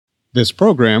This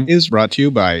program is brought to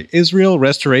you by Israel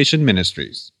Restoration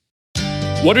Ministries.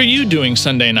 What are you doing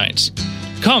Sunday nights?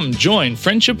 Come join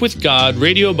Friendship with God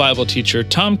radio Bible teacher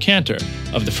Tom Cantor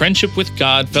of the Friendship with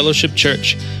God Fellowship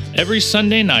Church every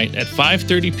Sunday night at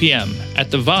 5:30 p.m. at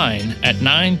The Vine at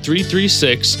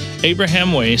 9336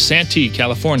 Abraham Way, Santee,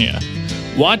 California.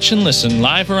 Watch and listen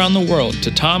live around the world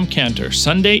to Tom Cantor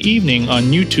Sunday evening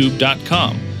on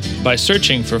YouTube.com by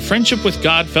searching for Friendship with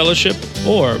God Fellowship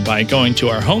or by going to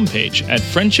our homepage at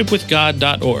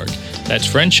friendshipwithgod.org. That's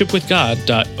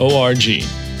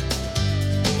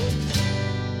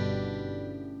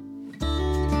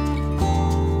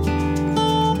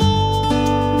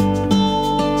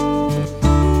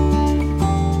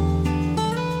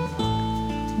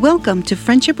Welcome to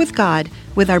Friendship with God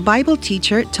with our Bible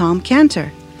teacher, Tom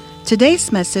Cantor.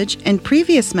 Today's message and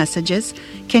previous messages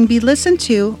can be listened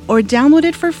to or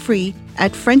downloaded for free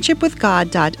at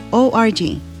friendshipwithgod.org.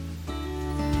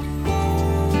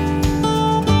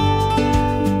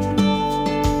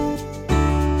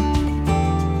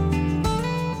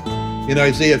 In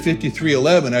Isaiah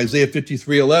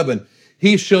 53:11,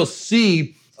 he shall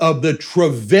see of the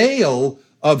travail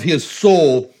of his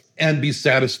soul and be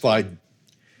satisfied.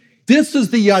 This is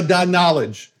the yada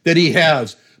knowledge that he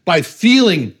has by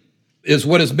feeling is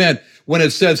what is meant when it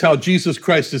says how Jesus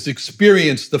Christ has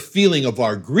experienced the feeling of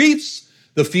our griefs,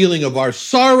 the feeling of our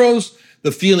sorrows,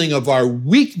 the feeling of our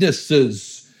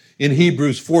weaknesses. In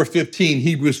Hebrews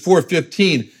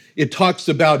 4:15, it talks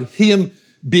about him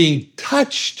being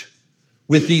touched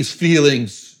with these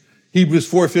feelings. Hebrews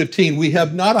 4:15, we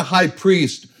have not a high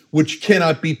priest which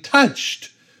cannot be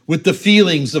touched with the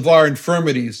feelings of our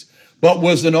infirmities, but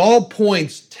was in all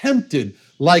points tempted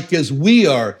like as we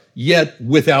are, yet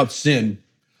without sin.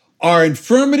 Our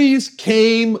infirmities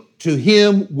came to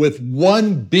him with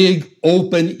one big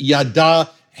open yada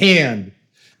hand,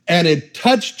 and it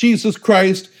touched Jesus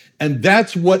Christ, and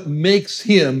that's what makes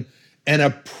him an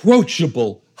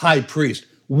approachable high priest.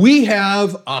 We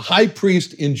have a high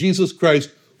priest in Jesus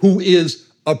Christ who is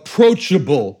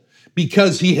approachable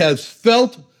because he has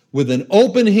felt with an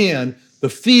open hand the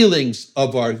feelings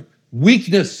of our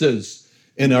weaknesses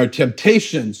and our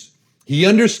temptations. He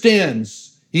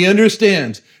understands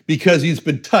because he's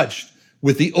been touched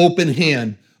with the open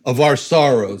hand of our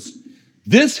sorrows.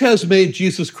 This has made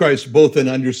Jesus Christ both an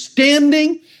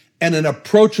understanding and an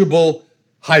approachable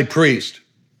high priest.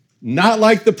 Not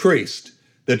like the priest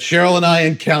that Cheryl and I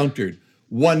encountered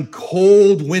one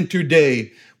cold winter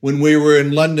day when we were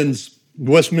in London's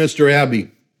Westminster Abbey.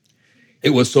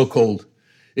 It was so cold.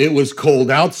 It was cold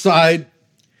outside.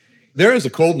 There is a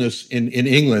coldness in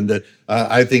England that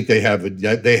I think they've got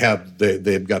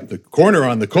the corner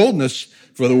on the coldness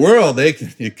for the world.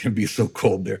 It can be so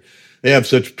cold there. They have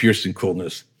such piercing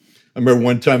coldness. I remember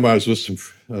one time I was with some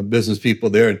business people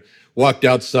there and walked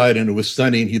outside and it was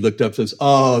sunny and he looked up and says,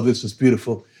 "Oh, this is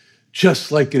beautiful.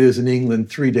 Just like it is in England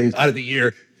 3 days out of the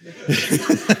year."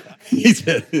 He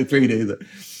said 3 days.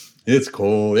 It's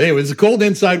cold. Anyway, it's cold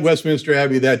inside Westminster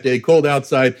Abbey that day, cold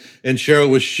outside, and Cheryl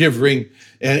was shivering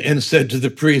and said to the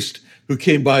priest who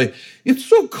came by, "It's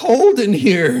so cold in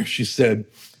here," she said.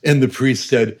 And the priest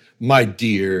said, "My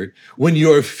dear, when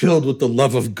you are filled with the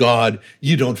love of God,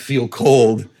 you don't feel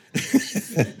cold."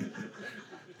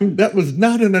 That was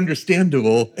not an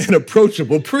understandable and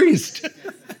approachable priest.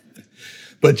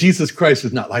 But Jesus Christ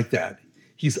is not like that.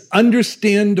 He's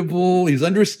understandable, he's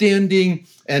understanding,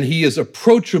 and he is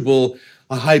approachable,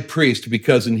 a high priest,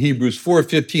 because in Hebrews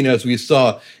 4:15, as we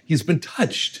saw, he's been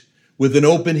touched with an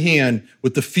open hand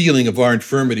with the feeling of our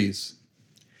infirmities.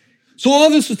 So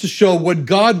all this is to show what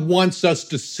God wants us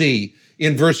to see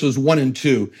in verses 1 and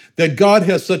 2, that God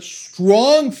has such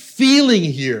strong feeling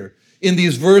here in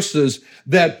these verses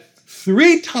that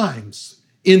 3 times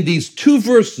in these 2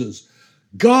 verses,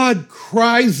 God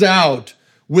cries out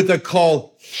with a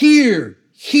call, "Hear,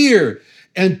 hear,"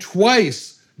 and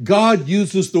twice God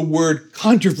uses the word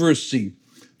controversy.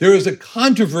 There is a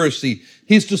controversy.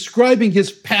 He's describing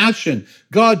his passion.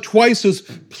 God twice is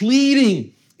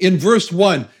pleading. In verse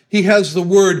 1, he has the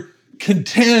word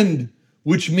contend,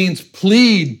 which means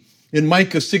plead. In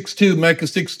Micah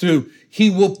 6:2, he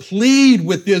will plead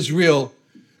with Israel.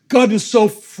 God is so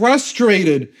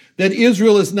frustrated that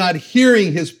Israel is not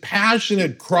hearing his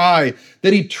passionate cry,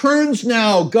 that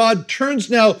God turns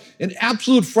now in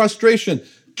absolute frustration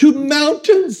to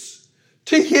mountains,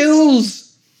 to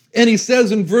hills. And he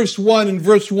says in verse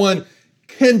 1,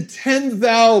 "Contend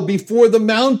thou before the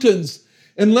mountains,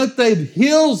 and let thy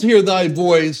hills hear thy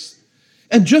voice."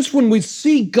 And just when we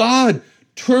see God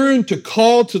turn to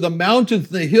call to the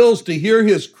mountains and the hills to hear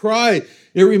his cry,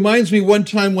 it reminds me one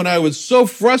time when I was so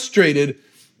frustrated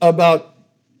about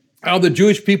how the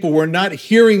Jewish people were not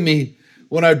hearing me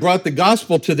when I brought the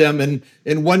gospel to them. And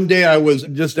one day I was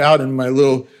just out in my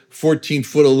little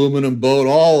 14-foot aluminum boat,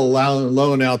 all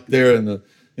alone out there in the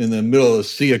middle of the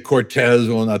Sea of Cortez.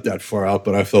 Well, not that far out,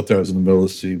 but I felt I was in the middle of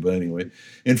the sea. But anyway,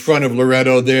 in front of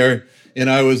Loretto there. And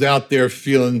I was out there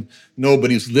feeling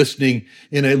nobody's listening.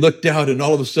 And I looked out, and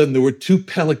all of a sudden there were two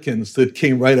pelicans that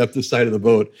came right up the side of the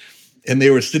boat. And they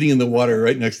were sitting in the water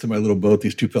right next to my little boat,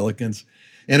 these two pelicans.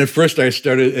 And at first I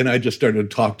just started to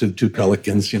talk to the two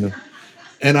pelicans,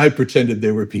 and I pretended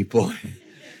they were people.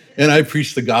 And I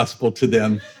preached the gospel to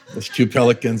them, those two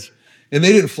pelicans, and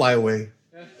they didn't fly away.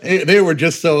 They were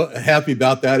just so happy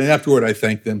about that. And afterward, I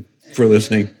thanked them for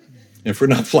listening and for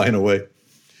not flying away.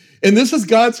 And this is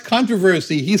God's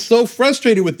controversy. He's so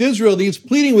frustrated with Israel. He's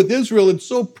pleading with Israel. It's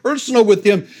so personal with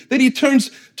him that he turns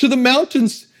to the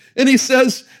mountains. And he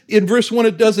says in verse 1,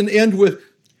 it doesn't end with,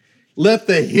 let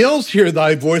the hills hear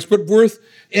thy voice, but verse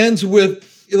ends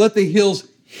with, let the hills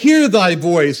hear thy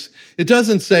voice. It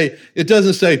doesn't say,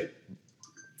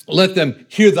 let them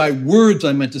hear thy words,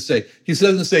 I meant to say. He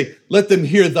doesn't say, let them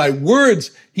hear thy words.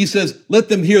 He says, let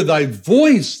them hear thy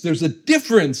voice. There's a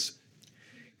difference,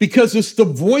 because it's the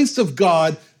voice of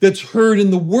God that's heard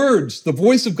in the words. The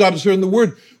voice of God is heard in the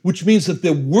word, which means that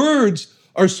the words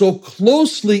are so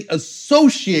closely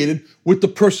associated with the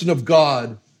person of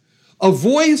God. A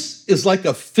voice is like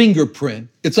a fingerprint.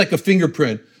 It's like a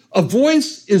fingerprint. A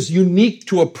voice is unique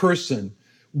to a person.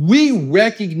 We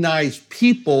recognize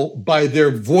people by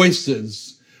their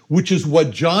voices, which is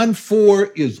what John 4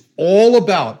 is all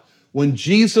about. When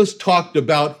Jesus talked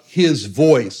about his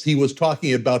voice, he was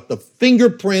talking about the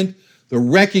fingerprint, the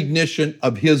recognition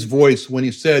of his voice, when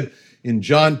he said in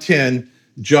John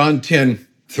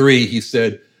 10:3, he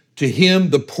said, to him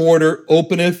the porter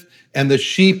openeth, and the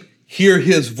sheep hear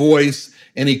his voice,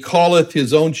 and he calleth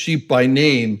his own sheep by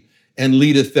name, and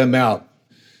leadeth them out.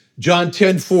 John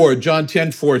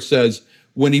 10:4 says,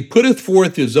 when he putteth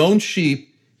forth his own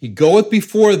sheep, he goeth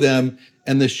before them,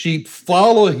 and the sheep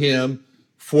follow him,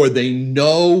 for they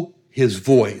know his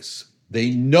voice.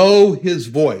 They know his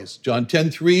voice. John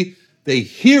 10:3, they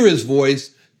hear his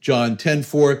voice. John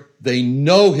 10:4, they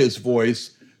know his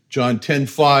voice. John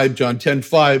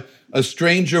 10:5, a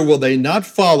stranger will they not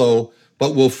follow,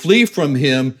 but will flee from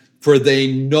him, for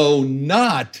they know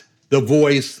not the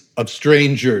voice of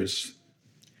strangers.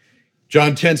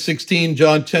 John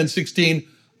 10:16,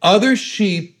 other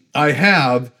sheep I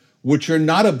have, which are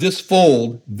not of this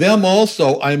fold, them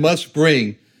also I must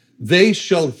bring. They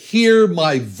shall hear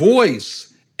my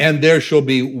voice, and there shall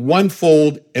be one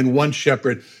fold and one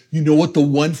shepherd. You know what the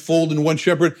one fold and one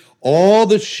shepherd? All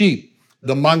the sheep,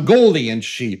 the Mongolian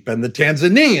sheep and the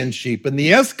Tanzanian sheep and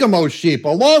the Eskimo sheep,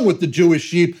 along with the Jewish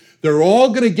sheep, they're all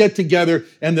going to get together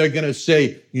and they're going to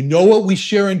say, you know what we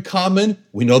share in common?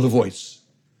 We know the voice.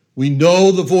 We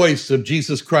know the voice of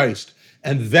Jesus Christ.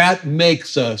 And that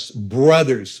makes us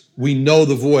brothers. We know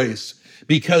the voice.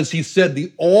 Because he said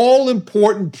the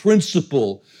all-important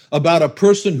principle about a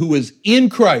person who is in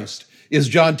Christ is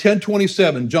John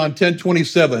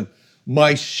 10:27.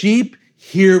 My sheep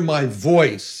hear my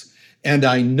voice, and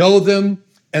I know them,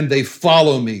 and they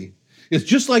follow me. It's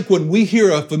just like when we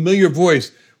hear a familiar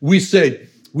voice, we say,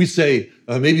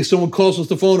 maybe someone calls us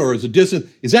the phone or is a distant,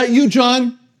 is that you,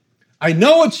 John? I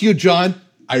know it's you, John.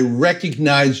 I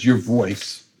recognize your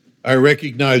voice. I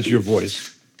recognize your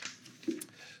voice.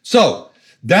 So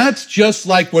that's just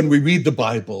like when we read the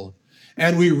Bible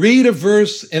and we read a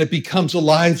verse and it becomes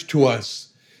alive to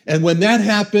us. And when that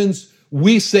happens,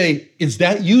 we say, is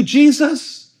that you,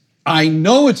 Jesus? I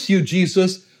know it's you,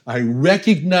 Jesus. I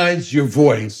recognize your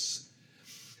voice.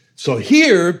 So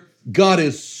here, God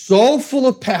is so full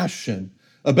of passion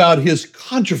about his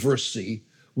controversy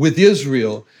with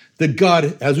Israel that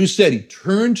God, as we said, he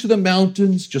turned to the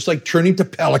mountains, just like turning to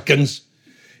pelicans,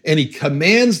 and he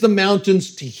commands the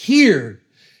mountains to hear.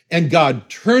 And God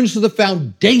turns to the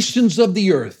foundations of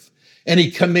the earth, and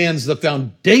he commands the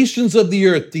foundations of the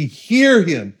earth to hear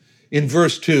him. In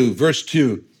verse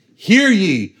 2, hear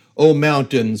ye, O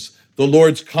mountains, the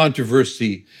Lord's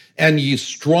controversy, and ye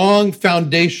strong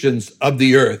foundations of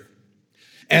the earth.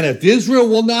 And if Israel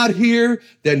will not hear,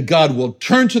 then God will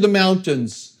turn to the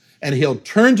mountains, and he'll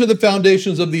turn to the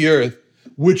foundations of the earth,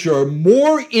 which are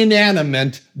more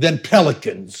inanimate than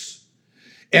pelicans.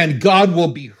 And God will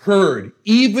be heard.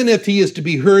 Even if he is to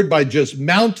be heard by just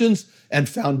mountains and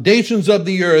foundations of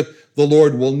the earth, the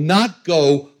Lord will not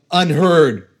go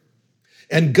unheard.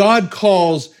 And God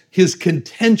calls his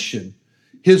contention,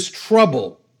 his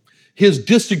trouble, his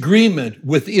disagreement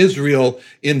with Israel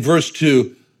in verse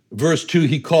 2. Verse 2,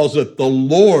 he calls it the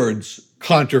Lord's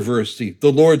controversy.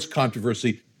 The Lord's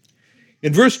controversy.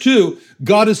 In verse 2,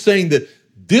 God is saying that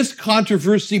this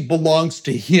controversy belongs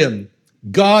to him.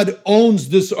 God owns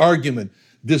this argument,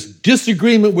 this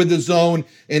disagreement with his own,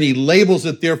 and he labels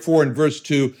it, therefore, in verse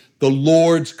 2, the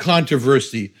Lord's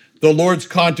controversy. The Lord's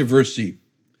controversy.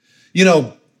 You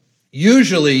know,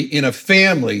 usually in a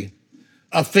family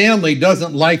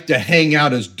doesn't like to hang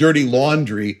out as dirty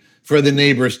laundry for the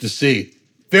neighbors to see.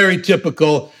 Very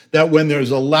typical that when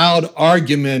there's a loud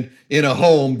argument in a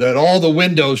home, that all the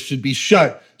windows should be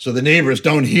shut so the neighbors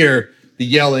don't hear the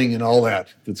yelling and all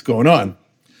that's going on.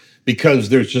 Because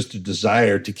there's just a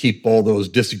desire to keep all those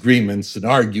disagreements and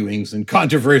arguings and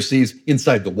controversies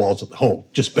inside the walls of the home.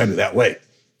 Just better that way.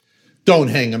 Don't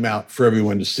hang them out for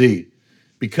everyone to see,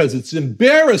 because it's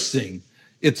embarrassing.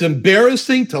 It's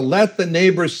embarrassing to let the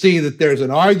neighbors see that there's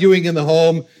an arguing in the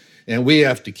home, and we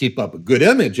have to keep up a good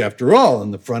image, after all, in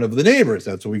the front of the neighbors.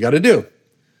 That's what we got to do.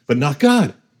 But not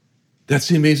God. That's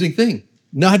the amazing thing.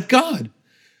 Not God.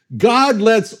 God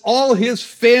lets all his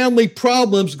family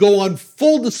problems go on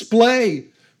full display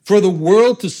for the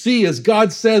world to see, as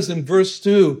God says in verse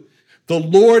 2, the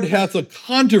Lord hath a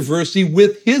controversy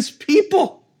with his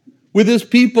people. With his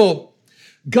people.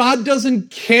 God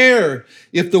doesn't care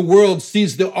if the world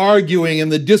sees the arguing and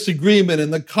the disagreement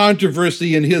and the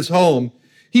controversy in his home.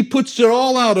 He puts it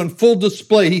all out on full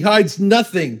display. He hides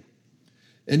nothing.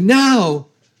 And now,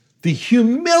 the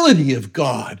humility of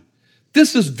God.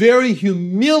 This is very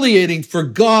humiliating for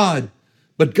God,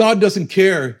 but God doesn't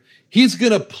care. He's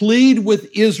going to plead with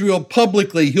Israel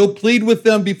publicly. He'll plead with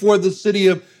them before the city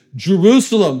of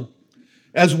Jerusalem,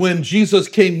 as when Jesus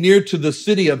came near to the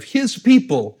city of his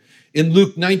people in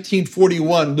Luke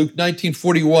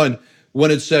 19:41,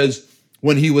 when it says,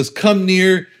 when he was come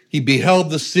near, he beheld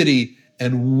the city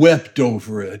and wept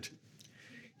over it.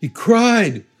 He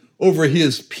cried over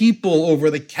his people,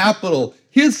 over the capital,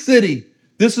 his city.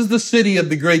 This is the city of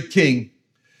the great king.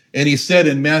 And he said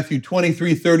in Matthew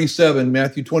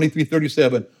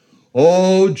 23:37,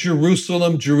 O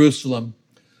Jerusalem, Jerusalem,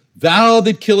 thou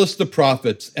that killest the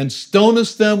prophets and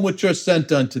stonest them which are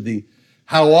sent unto thee,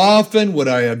 how often would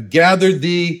I have gathered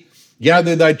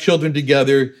thy children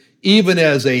together, even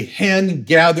as a hen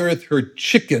gathereth her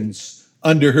chickens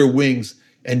under her wings,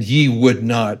 and ye would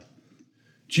not.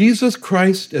 Jesus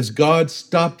Christ, as God,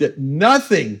 stopped at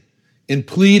nothing in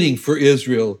pleading for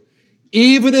Israel,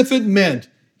 even if it meant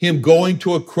him going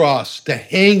to a cross to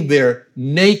hang there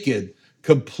naked,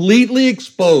 completely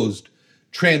exposed,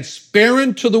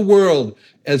 transparent to the world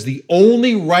as the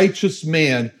only righteous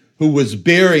man who was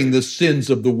bearing the sins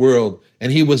of the world.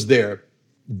 And he was there,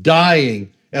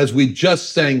 dying, as we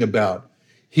just sang about.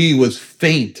 He was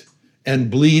faint and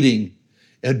bleeding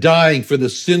and dying for the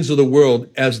sins of the world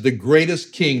as the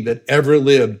greatest king that ever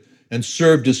lived, and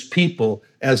served his people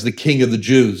as the King of the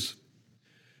Jews.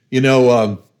 You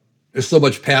know, there's so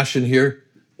much passion here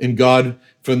in God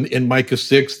in Micah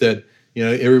 6 that, you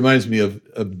know, it reminds me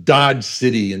of Dodge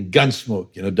City and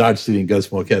Gunsmoke. You know, Dodge City and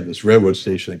Gunsmoke had this railroad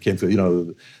station that came through. You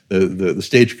know, the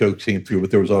stagecoach came through,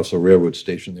 but there was also a railroad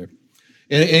station there.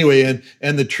 And anyway,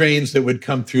 and the trains that would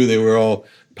come through, they were all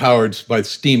powered by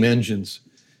steam engines.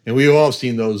 And we've all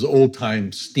seen those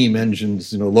old-time steam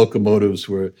engines, you know, locomotives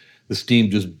where the steam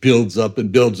just builds up,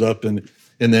 and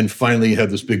then finally you have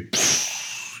this big,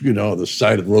 you know, the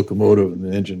side of the locomotive, and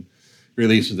the engine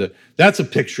releases it. That's a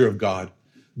picture of God.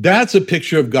 That's a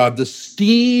picture of God, the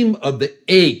steam of the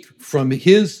ache from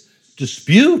his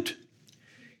dispute,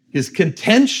 his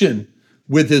contention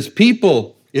with his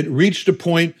people. It reached a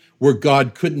point where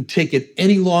God couldn't take it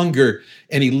any longer,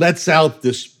 and he lets out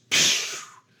this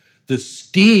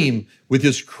steam with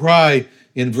his cry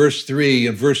in verse 3.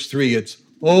 In verse 3, it's,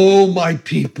 oh, my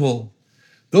people.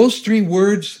 Those three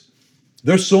words,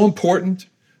 they're so important.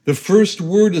 The first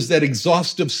word is that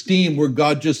exhaustive steam where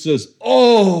God just says,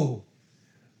 oh,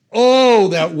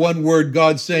 that one word,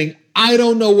 God saying, I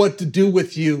don't know what to do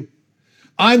with you.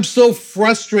 I'm so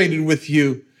frustrated with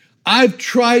you. I've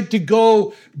tried to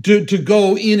go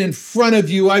in front of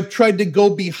you. I've tried to go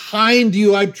behind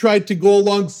you. I've tried to go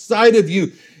alongside of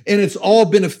you, and it's all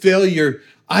been a failure.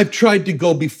 I've tried to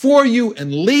go before you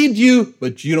and lead you,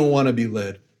 but you don't want to be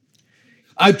led.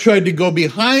 I've tried to go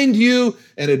behind you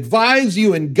and advise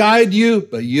you and guide you,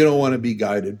 but you don't want to be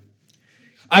guided.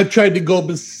 I've tried to go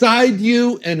beside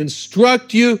you and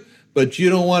instruct you, but you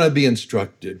don't want to be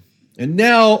instructed. And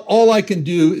now all I can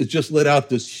do is just let out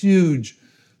this huge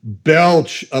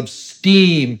belch of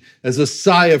steam as a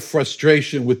sigh of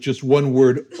frustration with just one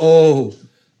word, oh.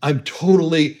 I'm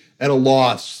totally at a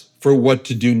loss for what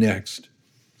to do next.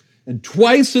 And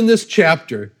twice in this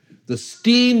chapter, the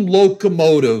steam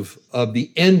locomotive of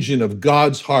the engine of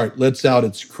God's heart lets out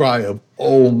its cry of,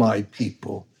 oh, my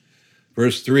people.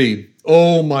 Verse 3,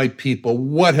 O my people,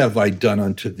 what have I done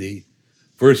unto thee?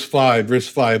 Verse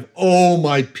 5, O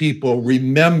my people,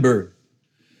 remember.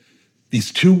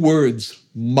 These two words,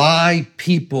 my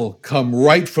people, come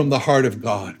right from the heart of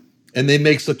God. And they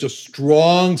make such a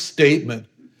strong statement.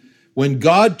 When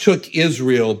God took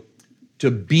Israel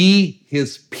to be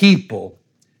his people,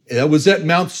 that was at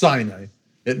Mount Sinai,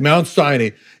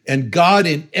 and God,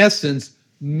 in essence,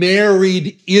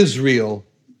 married Israel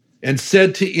and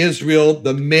said to Israel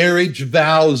the marriage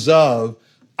vows of,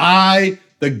 I,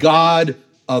 the God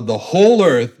of the whole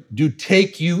earth, do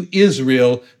take you,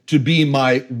 Israel, to be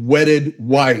my wedded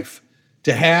wife,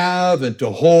 to have and to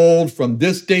hold from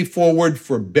this day forward,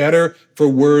 for better, for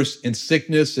worse, in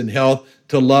sickness and health,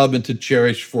 to love and to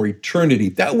cherish for eternity.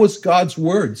 That was God's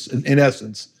words, in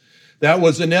essence. That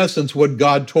was, in essence, what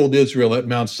God told Israel at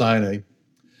Mount Sinai.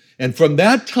 And from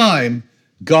that time,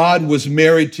 God was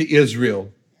married to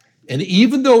Israel. And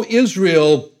even though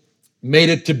Israel made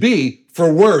it to be,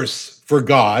 for worse, for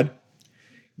God,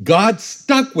 God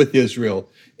stuck with Israel.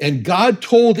 And God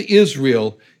told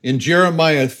Israel in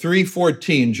Jeremiah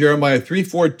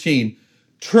 3:14,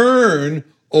 turn,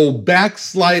 O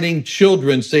backsliding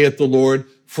children, saith the Lord,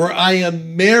 for I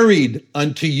am married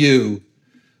unto you.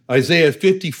 Isaiah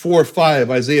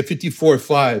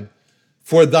 54:5,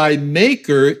 for thy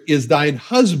maker is thine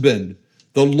husband,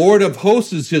 the Lord of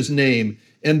hosts is his name,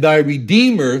 and thy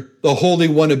Redeemer, the Holy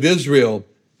One of Israel.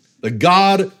 The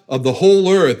God of the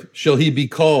whole earth shall he be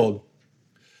called.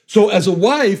 So as a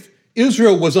wife,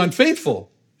 Israel was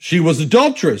unfaithful. She was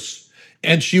adulterous,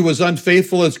 and she was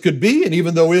unfaithful as could be. And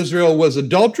even though Israel was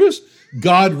adulterous,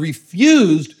 God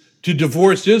refused to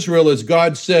divorce Israel, as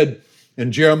God said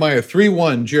in Jeremiah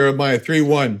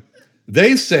 3:1.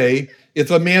 They say,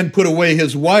 if a man put away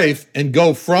his wife and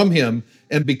go from him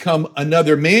and become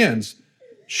another man's,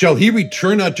 shall he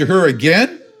return unto her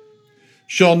again?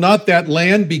 Shall not that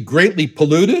land be greatly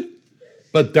polluted?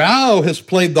 But thou hast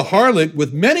played the harlot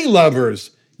with many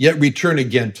lovers, yet return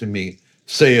again to me,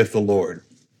 saith the Lord.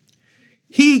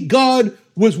 God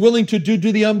was willing to do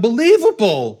the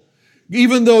unbelievable.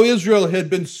 Even though Israel had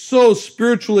been so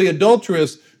spiritually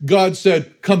adulterous, God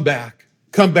said, come back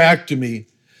to me.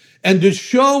 And to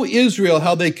show Israel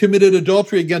how they committed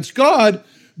adultery against God,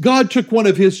 God took one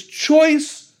of his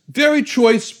very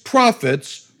choice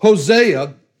prophets,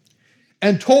 Hosea,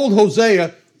 and told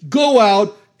Hosea, go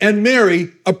out and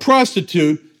marry a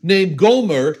prostitute named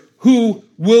Gomer, who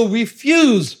will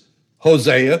refuse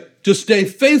Hosea to stay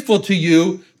faithful to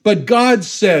you. But God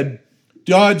said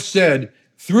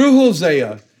through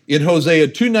Hosea, in Hosea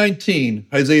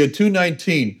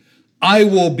 2:19, I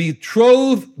will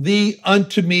betroth thee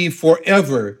unto me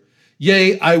forever.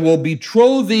 Yea, I will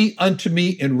betroth thee unto me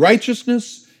in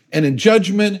righteousness and in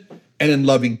judgment and in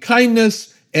loving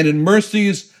kindness and in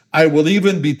mercies. I will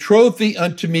even betroth thee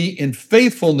unto me in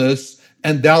faithfulness,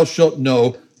 and thou shalt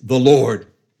know the Lord.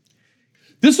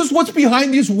 This is what's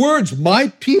behind these words,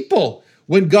 my people.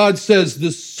 When God says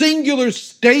this singular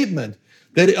statement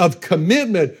that of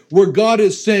commitment, where God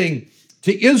is saying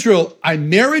to Israel, I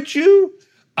married you,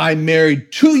 I'm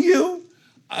married to you.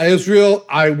 Israel,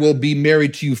 I will be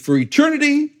married to you for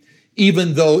eternity.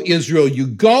 Even though, Israel, you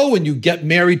go and you get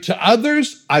married to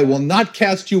others, I will not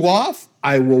cast you off.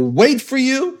 I will wait for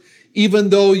you. Even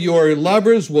though your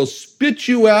lovers will spit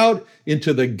you out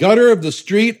into the gutter of the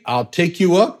street, I'll take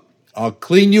you up. I'll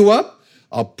clean you up.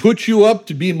 I'll put you up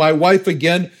to be my wife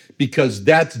again, because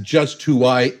that's just who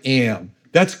I am.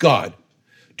 That's God.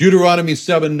 Deuteronomy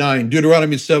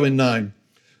 7:9.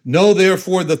 Know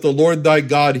therefore that the Lord thy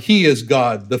God, he is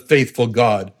God, the faithful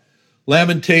God.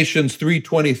 Lamentations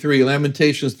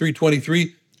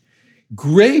 3:23.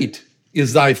 Great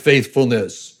is thy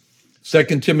faithfulness.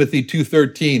 2 Timothy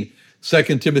 2:13.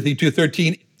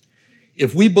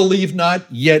 If we believe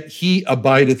not, yet he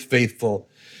abideth faithful.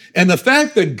 And the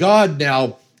fact that God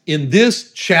now, in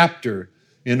this chapter,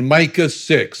 in Micah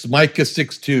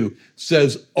 6:2,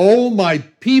 says, "O my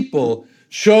people,"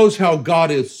 shows how God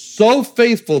is so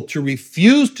faithful to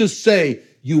refuse to say,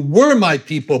 you were my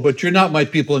people, but you're not my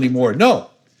people anymore. No.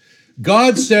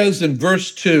 God says in verse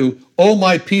 2, "O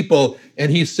my people,"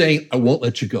 and he's saying, I won't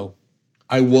let you go.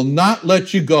 I will not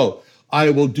let you go. I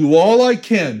will do all I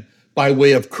can by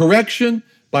way of correction,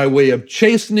 by way of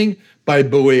chastening, by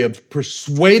way of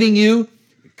persuading you.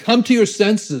 Come to your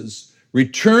senses.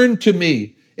 Return to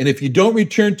me. And if you don't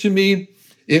return to me,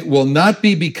 it will not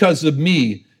be because of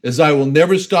me, as I will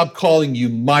never stop calling you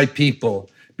my people.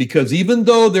 Because even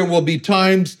though there will be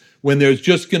times when there's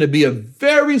just going to be a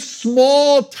very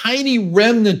small, tiny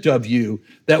remnant of you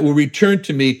that will return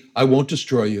to me, I won't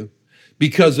destroy you.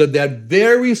 because of that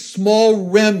very small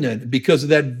remnant, because of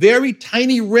that very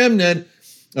tiny remnant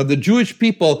of the Jewish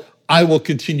people, I will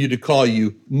continue to call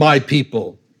you my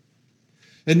people.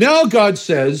 And now God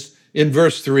says in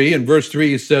verse 3,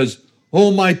 he says, O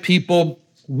my people,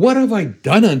 what have I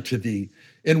done unto thee?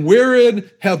 And wherein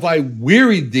have I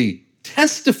wearied thee?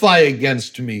 Testify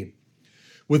against me.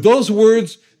 With those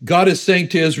words, God is saying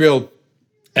to Israel,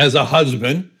 as a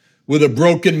husband with a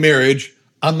broken marriage,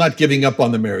 I'm not giving up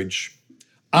on the marriage.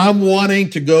 I'm wanting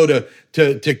to go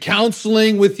to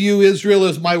counseling with you, Israel,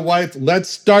 as my wife. Let's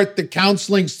start the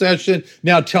counseling session.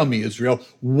 Now tell me, Israel,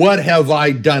 what have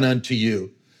I done unto you?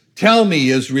 Tell me,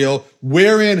 Israel,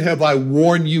 wherein have I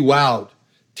worn you out?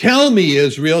 Tell me,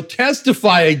 Israel,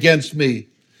 testify against me.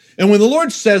 And when the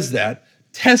Lord says that,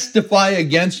 testify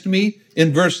against me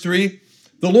in verse 3,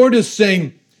 the Lord is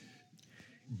saying,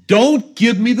 don't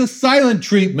give me the silent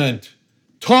treatment.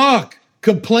 Talk,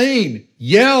 complain,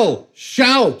 yell,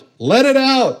 shout, let it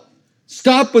out.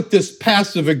 Stop with this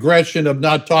passive aggression of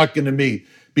not talking to me,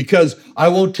 because I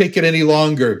won't take it any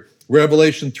longer.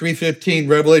 Revelation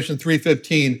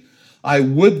 3:15, I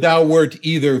would thou wert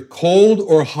either cold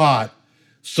or hot.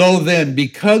 So then,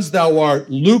 because thou art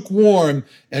lukewarm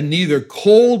and neither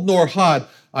cold nor hot,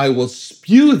 I will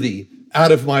spew thee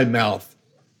out of my mouth.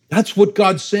 That's what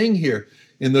God's saying here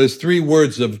in those three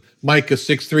words of Micah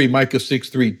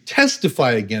 6:3,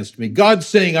 testify against me. God's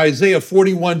saying, Isaiah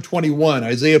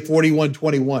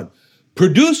 41:21,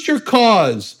 produce your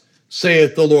cause,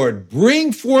 saith the Lord.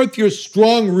 Bring forth your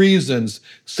strong reasons,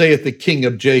 saith the King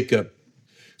of Jacob.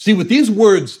 See, with these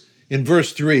words in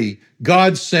verse 3,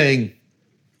 God's saying,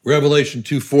 Revelation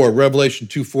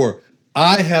 2:4,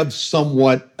 I have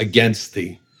somewhat against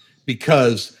thee,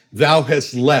 because thou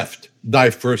hast left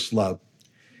thy first love.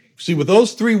 See, with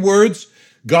those three words,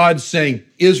 God's saying,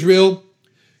 Israel,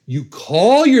 you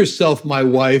call yourself my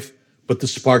wife, but the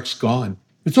spark's gone.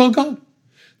 It's all gone.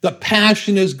 The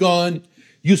passion is gone.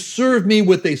 You serve me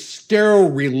with a sterile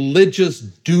religious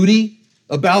duty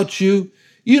about you.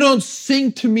 You don't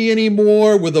sing to me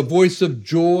anymore with a voice of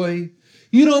joy.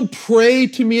 You don't pray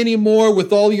to me anymore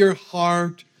with all your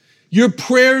heart. Your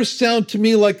prayers sound to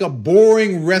me like a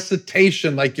boring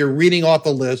recitation, like you're reading off a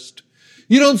list.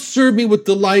 You don't serve me with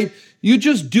delight. You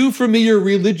just do for me your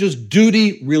religious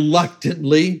duty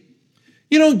reluctantly.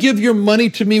 You don't give your money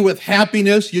to me with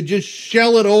happiness. You just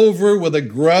shell it over with a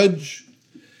grudge.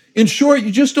 In short,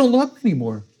 you just don't love me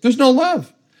anymore. There's no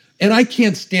love. And I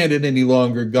can't stand it any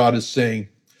longer, God is saying.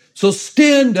 So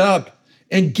stand up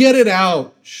and get it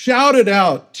out. Shout it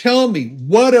out. Tell me,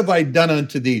 what have I done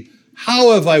unto thee?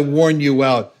 How have I worn you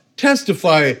out?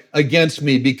 Testify against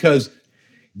me, because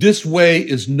this way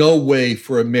is no way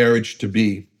for a marriage to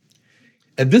be.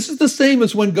 And this is the same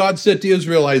as when God said to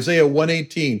Israel, Isaiah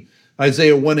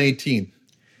 1:18,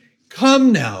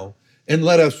 come now and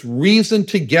let us reason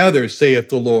together, saith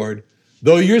the Lord.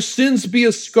 Though your sins be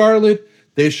as scarlet,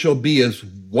 they shall be as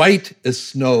white as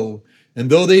snow. And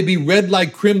though they be red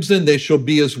like crimson, they shall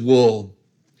be as wool.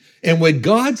 And when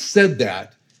God said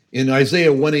that in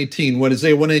Isaiah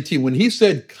 1:18, when he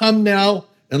said, come now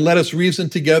and let us reason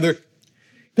together,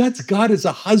 that's God as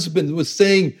a husband who was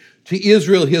saying to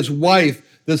Israel, his wife,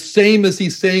 the same as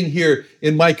he's saying here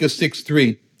in Micah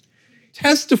 6:3.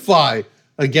 Testify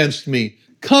against me.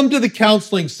 Come to the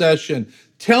counseling session.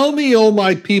 Tell me, O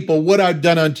my people, what I've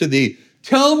done unto thee.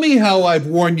 Tell me how I've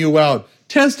worn you out.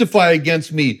 Testify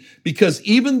against me, because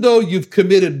even though you've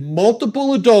committed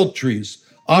multiple adulteries,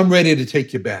 I'm ready to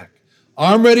take you back.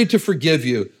 I'm ready to forgive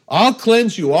you. I'll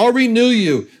cleanse you. I'll renew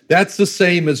you. That's the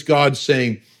same as God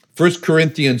saying, 1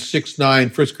 Corinthians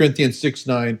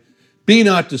 6:9, be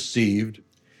not deceived,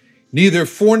 neither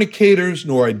fornicators,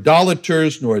 nor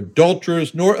idolaters, nor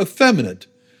adulterers, nor effeminate,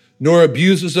 nor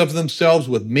abusers of themselves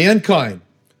with mankind,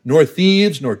 nor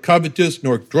thieves, nor covetous,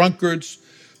 nor drunkards,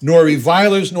 nor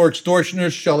revilers, nor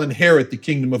extortioners shall inherit the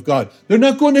kingdom of God. They're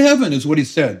not going to heaven, is what he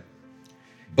said.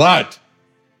 But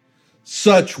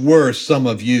such were some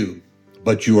of you.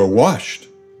 But you are washed,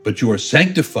 but you are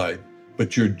sanctified,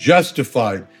 but you're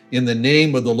justified in the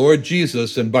name of the Lord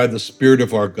Jesus and by the Spirit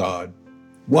of our God.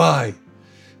 Why?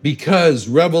 Because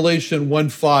Revelation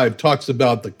 1:5 talks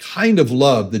about the kind of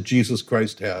love that Jesus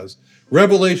Christ has.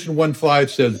 Revelation 1:5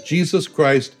 says, Jesus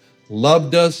Christ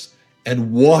loved us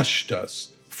and washed us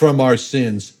from our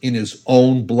sins in his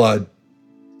own blood.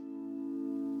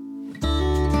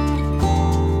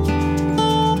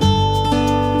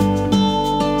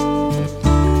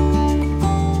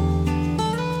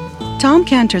 Tom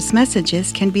Cantor's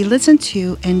messages can be listened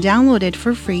to and downloaded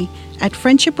for free at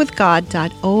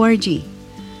friendshipwithgod.org.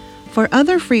 For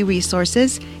other free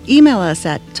resources, Email us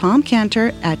at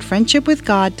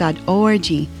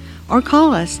tomcantor@friendshipwithgod.org or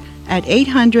call us at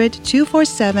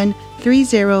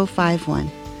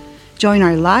 800-247-3051. Join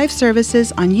our live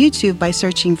services on YouTube by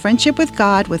searching Friendship with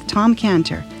God with Tom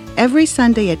Cantor every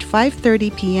Sunday at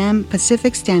 5:30 p.m.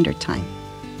 Pacific Standard Time.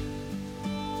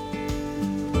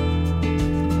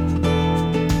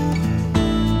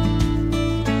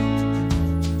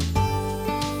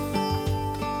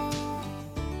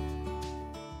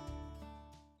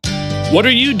 What are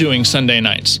you doing Sunday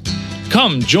nights?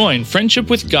 Come join Friendship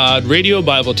with God radio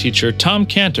Bible teacher Tom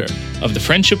Cantor of the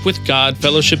Friendship with God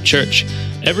Fellowship Church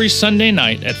every Sunday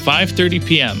night at 5:30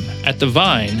 p.m. at The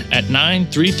Vine at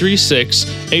 9336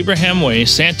 Abraham Way,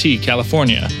 Santee,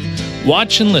 California.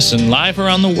 Watch and listen live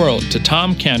around the world to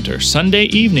Tom Cantor Sunday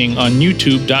evening on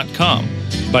YouTube.com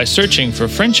by searching for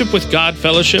Friendship with God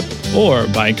Fellowship or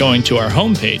by going to our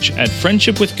homepage at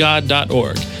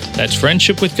friendshipwithgod.org. That's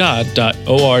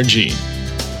friendshipwithgod.org.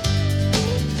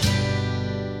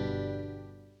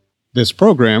 This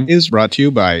program is brought to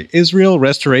you by Israel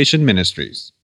Restoration Ministries.